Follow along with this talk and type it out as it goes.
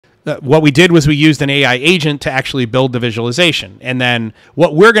what we did was we used an AI agent to actually build the visualization. And then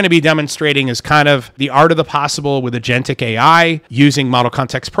what we're going to be demonstrating is kind of the art of the possible with agentic AI using Model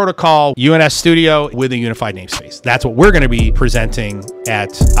Context Protocol, UNS Studio with a unified namespace. That's what we're going to be presenting at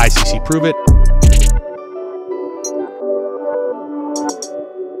ICC ProveIt.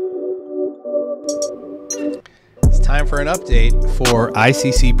 It's time for an update for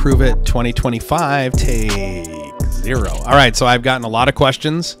ICC ProveIt 2025 Take 0. All right, so I've gotten a lot of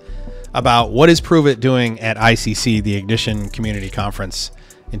questions about what is ProveIt doing at ICC, the Ignition Community Conference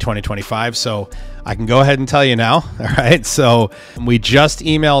in 2025. So I can go ahead and tell you now. All right. So we just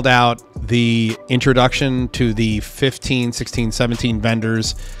emailed out the introduction to the 15, 16, 17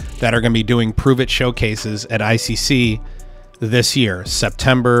 vendors that are going to be doing ProveIt showcases at ICC this year,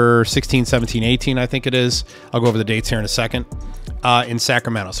 September 16, 17, 18, I think it is. I'll go over the dates here in a second, in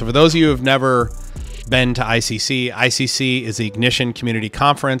Sacramento. So for those of you who have never been to ICC, ICC is the Ignition Community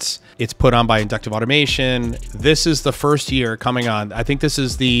Conference. It's put on by Inductive Automation. This is the first year coming on. I think this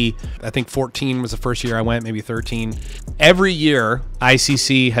is I think 14 was the first year I went, maybe 13. Every year,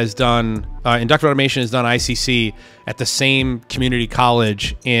 ICC has done, Inductive Automation has done ICC at the same community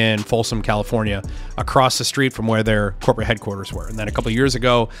college in Folsom, California, across the street from where their corporate headquarters were. And then a couple of years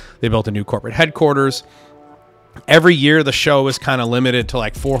ago, they built a new corporate headquarters. Every year, the show was kind of limited to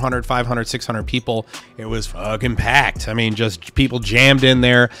like 400, 500, 600 people. It was fucking packed. I mean, just people jammed in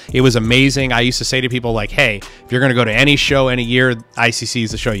there. It was amazing. I used to say to people like, hey, if you're going to go to any show any year, ICC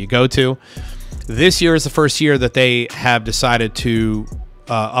is the show you go to. This year is the first year that they have decided to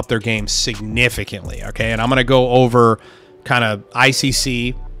up their game significantly. Okay. And I'm going to go over kind of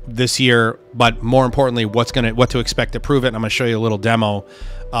ICC this year, but more importantly, what to expect to ProveIt. And I'm going to show you a little demo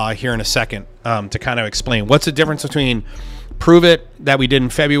here in a second to kind of explain what's the difference between ProveIt that we did in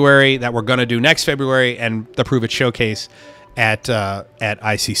February, that we're going to do next February, and the ProveIt showcase at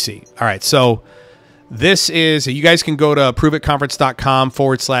ICC. All right, so this is, you guys can go to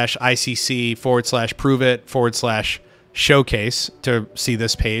ProveIt.com/ICC/ProveIt/showcase to see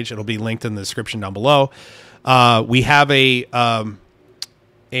this page. It'll be linked in the description down below. We have a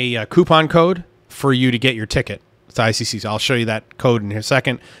coupon code for you to get your ticket to ICC. So I'll show you that code in a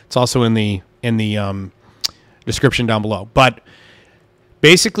second. It's also in the description down below. But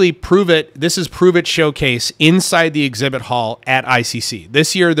basically, ProveIt, this is ProveIt Showcase inside the exhibit hall at ICC.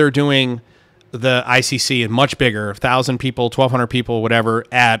 This year, they're doing the ICC in much bigger, 1,000 people, 1,200 people, whatever,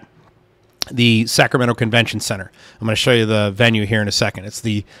 at the Sacramento Convention Center. I'm going to show you the venue here in a second. It's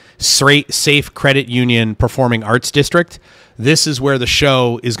the Safe Credit Union Performing Arts District. This is where the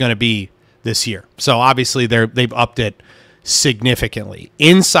show is going to be this year. So obviously they've upped it significantly.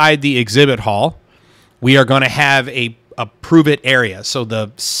 Inside the exhibit hall, we are going to have a ProveIt area. So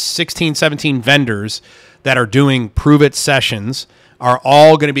the 16, 17 vendors that are doing ProveIt sessions are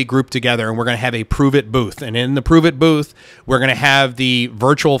all going to be grouped together, and we're going to have a ProveIt booth. And in the ProveIt booth, we're going to have the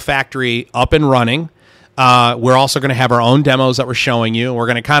virtual factory up and running. We're also going to have our own demos that we're showing you. We're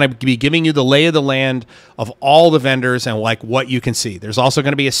going to kind of be giving you the lay of the land of all the vendors and like what you can see. There's also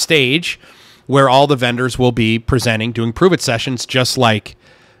going to be a stage where all the vendors will be presenting, doing ProveIt sessions, just like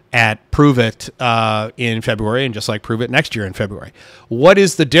at ProveIt in February and just like ProveIt next year in February. What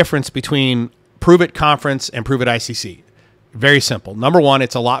is the difference between ProveIt Conference and ProveIt ICC? Very simple. Number one,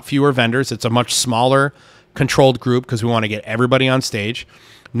 it's a lot fewer vendors. It's a much smaller controlled group because we want to get everybody on stage.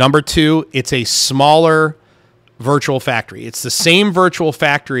 Number two, it's a smaller virtual factory. It's the same virtual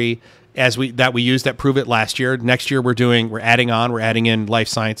factory as we used at ProveIt last year. Next year we're adding in life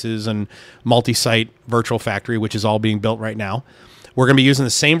sciences and multi-site virtual factory, which is all being built right now. We're going to be using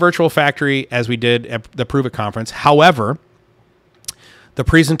the same virtual factory as we did at the ProveIt conference. However, the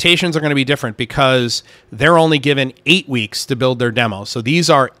presentations are going to be different because they're only given 8 weeks to build their demo. So these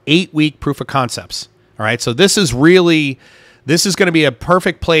are 8-week proof of concepts. All right. So this is going to be a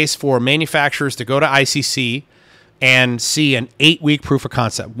perfect place for manufacturers to go to ICC and see an 8-week proof of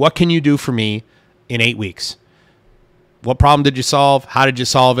concept. What can you do for me in 8 weeks? What problem did you solve? How did you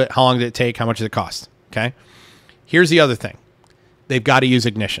solve it? How long did it take? How much did it cost? Okay. Here's the other thing. They've got to use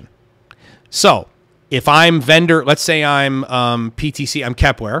Ignition. So if I'm vendor, let's say I'm PTC, I'm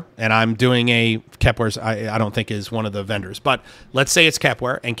Kepware, and I'm doing Kepware's, I don't think is one of the vendors, but let's say it's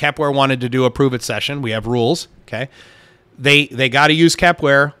Kepware, and Kepware wanted to do a ProveIt session. We have rules. Okay. They got to use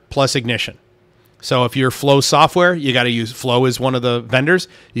Kepware plus Ignition. So if you're Flow software, you got to use Flow is one of the vendors.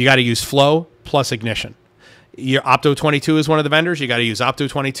 You got to use Flow plus Ignition. Your Opto22 is one of the vendors. You got to use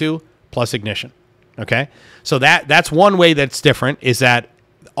Opto22 plus Ignition. Okay. So that's one way that's different, is that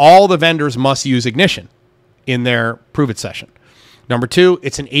all the vendors must use Ignition in their ProveIt session. Number two,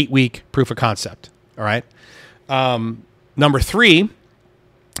 it's an 8-week proof of concept. All right. Number three,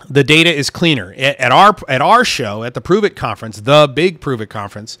 the data is cleaner. At our show, at the ProveIt conference, the big ProveIt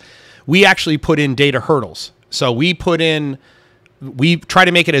conference, we actually put in data hurdles. So we try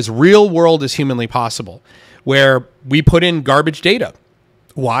to make it as real world as humanly possible, where we put in garbage data.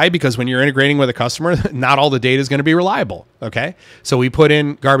 Why? Because when you're integrating with a customer, not all the data is going to be reliable. Okay. So we put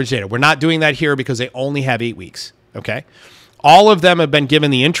in garbage data. We're not doing that here because they only have 8 weeks. Okay. All of them have been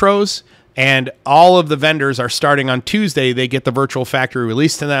given the intros, and all of the vendors are starting on Tuesday. They get the virtual factory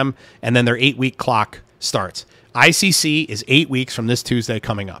released to them, and then their 8-week clock starts. ICC is 8 weeks from this Tuesday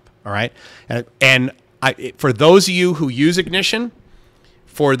coming up. All right. And for those of you who use Ignition,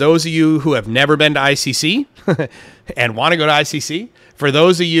 for those of you who have never been to ICC and want to go to ICC, for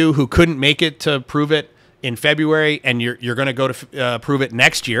those of you who couldn't make it to ProveIt in February and you're going to go to ProveIt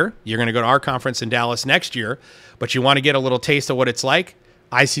next year, you're going to go to our conference in Dallas next year, but you want to get a little taste of what it's like,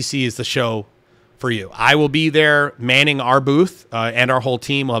 ICC is the show for you. I will be there manning our booth and our whole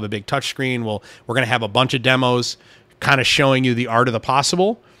team. We'll have a big touch screen. We're going to have a bunch of demos kind of showing you the art of the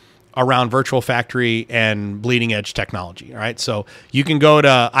possible around virtual factory and bleeding edge technology. All right. So you can go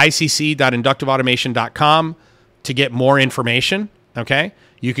to icc.inductiveautomation.com to get more information. Okay.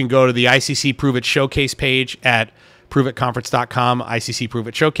 You can go to the ICC ProveIt Showcase page at ProveItConference.com, ICC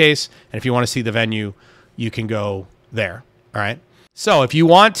ProveIt Showcase. And if you want to see the venue, you can go there. All right. So if you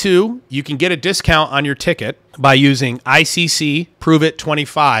want to, you can get a discount on your ticket by using ICC ProveIt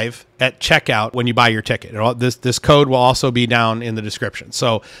 25 at checkout when you buy your ticket. This code will also be down in the description.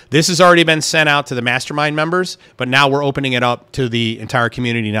 So this has already been sent out to the mastermind members, but now we're opening it up to the entire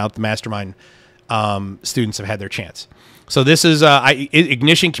community now that the mastermind students have had their chance. So this is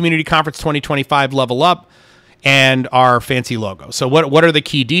Ignition Community Conference 2025 Level Up and our fancy logo. So what are the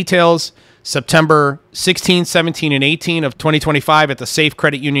key details? September 16, 17, and 18 of 2025 at the Safe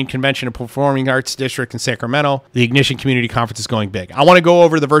Credit Union Convention and Performing Arts District in Sacramento. The Ignition Community Conference is going big. I want to go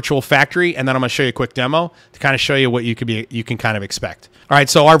over the virtual factory, and then I'm going to show you a quick demo to kind of show you what you can kind of expect. All right,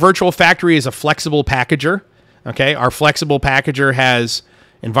 so our virtual factory is a flexible packager. Okay, our flexible packager has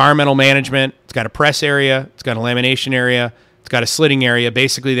environmental management. It's got a press area. It's got a lamination area. It's got a slitting area.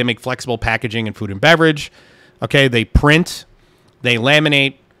 Basically, they make flexible packaging in food and beverage. Okay, they print, they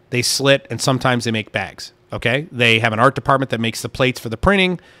laminate, they slit, and sometimes they make bags. Okay, they have an art department that makes the plates for the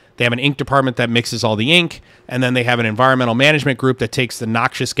printing. They have an ink department that mixes all the ink, and then they have an environmental management group that takes the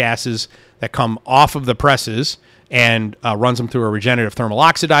noxious gases that come off of the presses and runs them through a regenerative thermal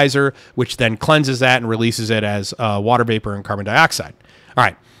oxidizer, which then cleanses that and releases it as water vapor and carbon dioxide. All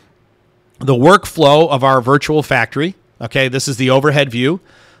right, the workflow of our virtual factory. Okay, this is the overhead view.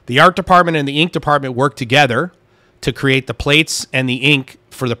 The art department and the ink department work together to create the plates and the ink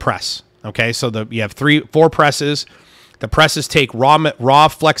for the press. Okay, so you have 4 presses. The presses take raw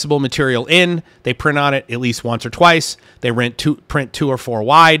flexible material in. They print on it at least once or twice. They print 2 or 4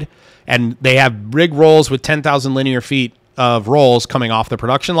 wide, and they have rig rolls with 10,000 linear feet of rolls coming off the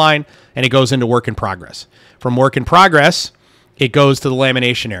production line, and it goes into work in progress. From work in progress, it goes to the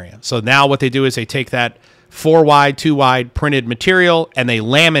lamination area. So now what they do is they take that 4 wide, 2 wide printed material, and they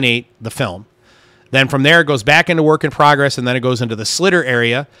laminate the film. Then from there, it goes back into work in progress, and then it goes into the slitter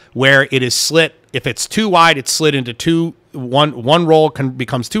area where it is slit. If it's 2 wide, it's slit into one roll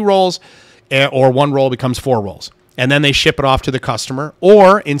becomes 2 rolls, or 1 roll becomes 4 rolls. And then they ship it off to the customer.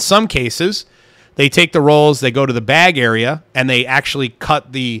 Or in some cases, they take the rolls, they go to the bag area, and they actually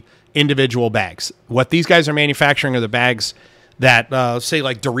cut the individual bags. What these guys are manufacturing are the bags that, say,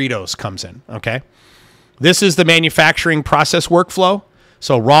 like Doritos comes in, okay? This is the manufacturing process workflow.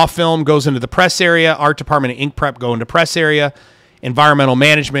 So raw film goes into the press area. Art department and ink prep go into press area. Environmental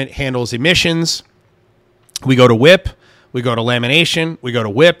management handles emissions. We go to whip. We go to lamination. We go to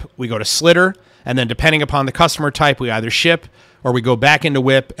whip. We go to slitter. And then depending upon the customer type, we either ship or we go back into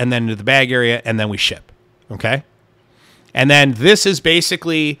whip and then into the bag area and then we ship. Okay? And then this is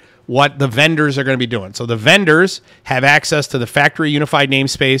basically what the vendors are going to be doing. So the vendors have access to the factory unified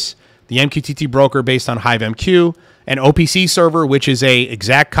namespace, the MQTT broker based on HiveMQ, an OPC server, which is a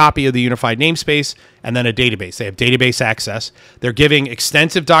exact copy of the unified namespace, and then a database. They have database access. They're giving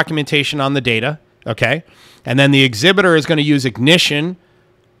extensive documentation on the data, okay? And then the exhibitor is going to use Ignition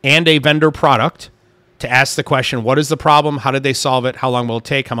and a vendor product to ask the question, what is the problem? How did they solve it? How long will it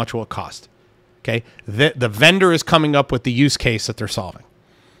take? How much will it cost? Okay? The vendor is coming up with the use case that they're solving,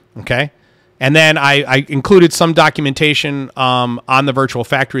 okay? And then I included some documentation on the virtual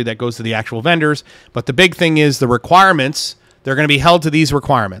factory that goes to the actual vendors. But the big thing is the requirements. They're going to be held to these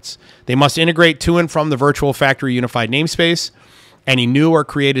requirements. They must integrate to and from the virtual factory unified namespace. Any new or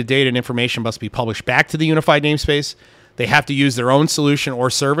created data and information must be published back to the unified namespace. They have to use their own solution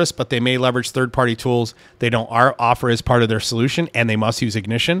or service, but they may leverage third-party tools they don't offer as part of their solution, and they must use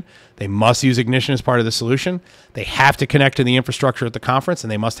Ignition. They must use Ignition as part of the solution. They have to connect to the infrastructure at the conference,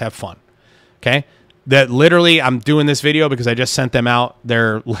 and they must have fun. Okay? That literally, I'm doing this video because I just sent them out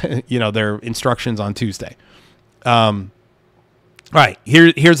their, their instructions on Tuesday. All right,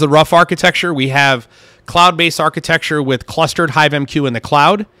 here's the rough architecture. We have cloud-based architecture with clustered HiveMQ in the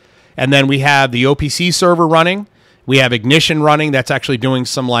cloud, and then we have the OPC server running. We have Ignition running that's actually doing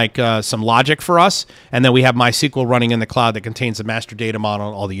some logic for us, and then we have MySQL running in the cloud that contains the master data model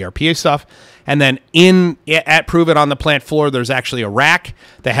and all the ERPA stuff. And then at ProveIt on the plant floor, there's actually a rack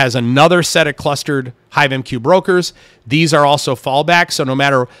that has another set of clustered HiveMQ brokers. These are also fallbacks, so no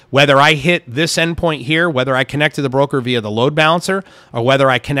matter whether I hit this endpoint here, whether I connect to the broker via the load balancer, or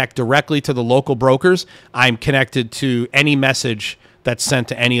whether I connect directly to the local brokers, I'm connected to any message that's sent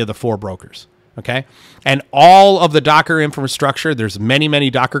to any of the 4 brokers. Okay, and all of the Docker infrastructure, there's many, many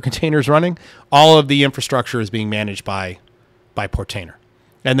Docker containers running. All of the infrastructure is being managed by Portainer.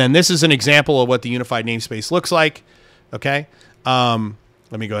 And then this is an example of what the unified namespace looks like. Okay, let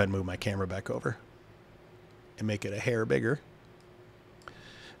me go ahead and move my camera back over and make it a hair bigger.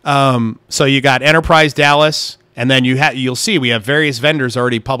 So you got Enterprise Dallas, and then you'll see we have various vendors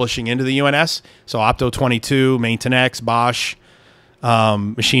already publishing into the UNS. So Opto22, Maintenex, Bosch.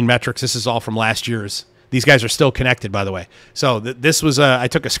 Machine Metrics. This is all from last year's. These guys are still connected, by the way. So this was I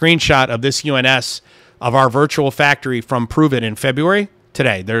took a screenshot of this UNS of our virtual factory from ProveIt in February.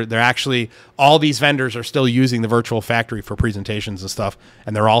 Today, they're actually, all these vendors are still using the virtual factory for presentations and stuff,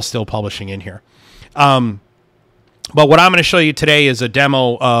 and they're all still publishing in here. But what I'm going to show you today is a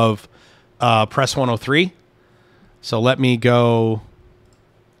demo of Press 103. So let me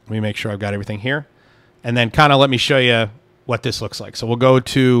make sure I've got everything here, and then kind of let me show you what this looks like. So we'll go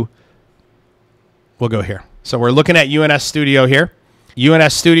here. So we're looking at UNS Studio here.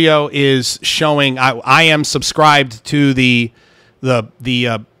 UNS Studio is showing, I am subscribed to the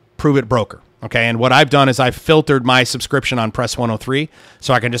ProveIt broker. Okay, and what I've done is I've filtered my subscription on Press 103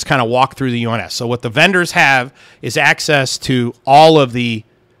 so I can just kind of walk through the UNS. So what the vendors have is access to all of the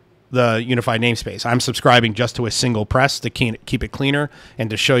unified namespace. I'm subscribing just to a single press to keep it cleaner and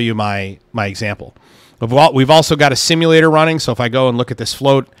to show you my example. We've also got a simulator running, so if I go and look at this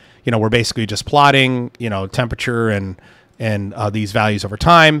float, we're basically just plotting, temperature and these values over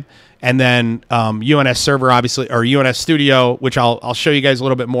time. And then UNS Server, obviously, or UNS Studio, which I'll show you guys a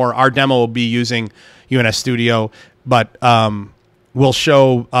little bit more. Our demo will be using UNS Studio, but we'll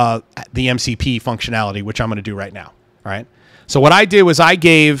show the MCP functionality, which I'm going to do right now. All right. So what I did was I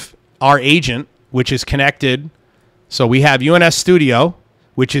gave our agent, which is connected. So we have UNS Studio,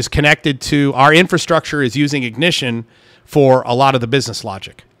 which is connected to our infrastructure, is using Ignition for a lot of the business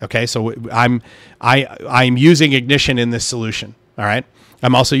logic. Okay, so I'm using Ignition in this solution. All right,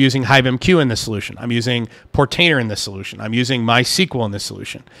 I'm also using HiveMQ in this solution. I'm using Portainer in this solution. I'm using MySQL in this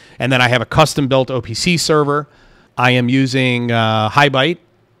solution, and then I have a custom-built OPC server. I am using HiByte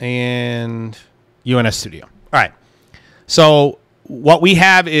and UNS Studio. All right, so what we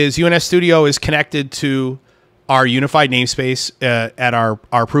have is UNS Studio is connected to our unified namespace at our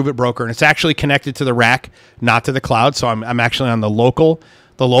ProveIt broker, and it's actually connected to the rack, not to the cloud. So I'm actually on the local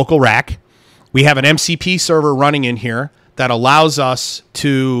rack. We have an MCP server running in here that allows us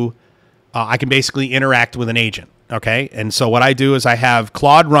to, I can basically interact with an agent. Okay, and so what I do is I have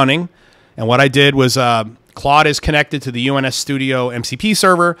Claude running, and what I did was Claude is connected to the UNS Studio MCP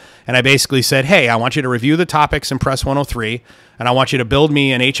server, and I basically said, hey, I want you to review the topics in Press 103, and I want you to build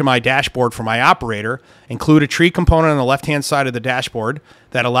me an HMI dashboard for my operator, include a tree component on the left-hand side of the dashboard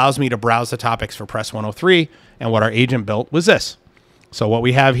that allows me to browse the topics for Press 103, and what our agent built was this. So what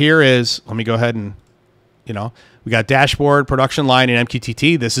we have here is, let me go ahead and, we got dashboard, production line, and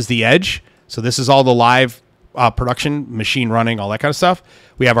MQTT. This is the edge. So this is all the live production, machine running, all that kind of stuff.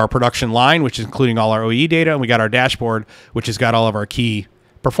 We have our production line, which is including all our OE data, and we got our dashboard, which has got all of our key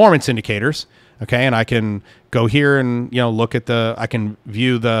performance indicators. Okay, and I can go here and look at I can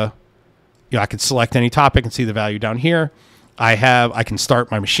view I can select any topic and see the value down here. I can start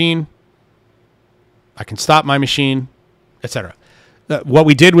my machine, I can stop my machine, etc. What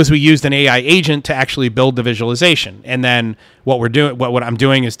we did was we used an AI agent to actually build the visualization. And then what I'm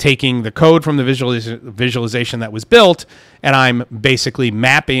doing is taking the code from the visualization that was built, and I'm basically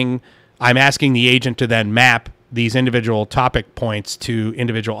mapping, I'm asking the agent to then map these individual topic points to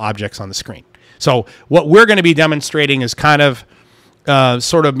individual objects on the screen. So what we're going to be demonstrating is kind of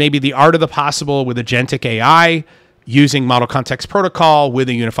sort of maybe the art of the possible with agentic AI using Model Context Protocol with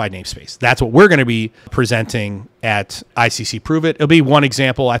a unified namespace. That's what we're going to be presenting at ICC ProveIt. It'll be one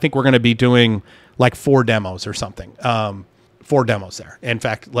example. I think we're going to be doing like 4 demos or something. 4 demos there. In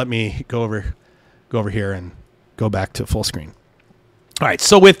fact, let me go over here and go back to full screen. All right.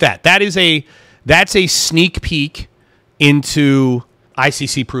 So with that, that's a sneak peek into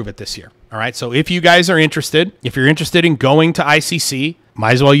ICC ProveIt this year. All right. So if you guys are interested, if you're interested in going to ICC,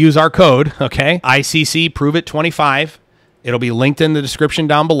 might as well use our code. Okay. ICC ProveIt 25. It'll be linked in the description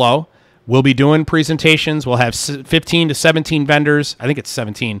down below. We'll be doing presentations. We'll have 15 to 17 vendors. I think it's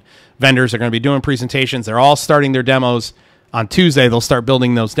 17 vendors are going to be doing presentations. They're all starting their demos on Tuesday. They'll start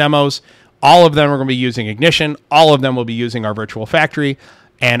building those demos. All of them are going to be using Ignition. All of them will be using our virtual factory.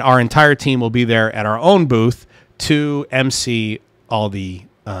 And our entire team will be there at our own booth to MC all the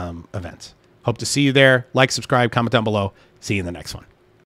events. Hope to see you there. Like, subscribe, comment down below. See you in the next one.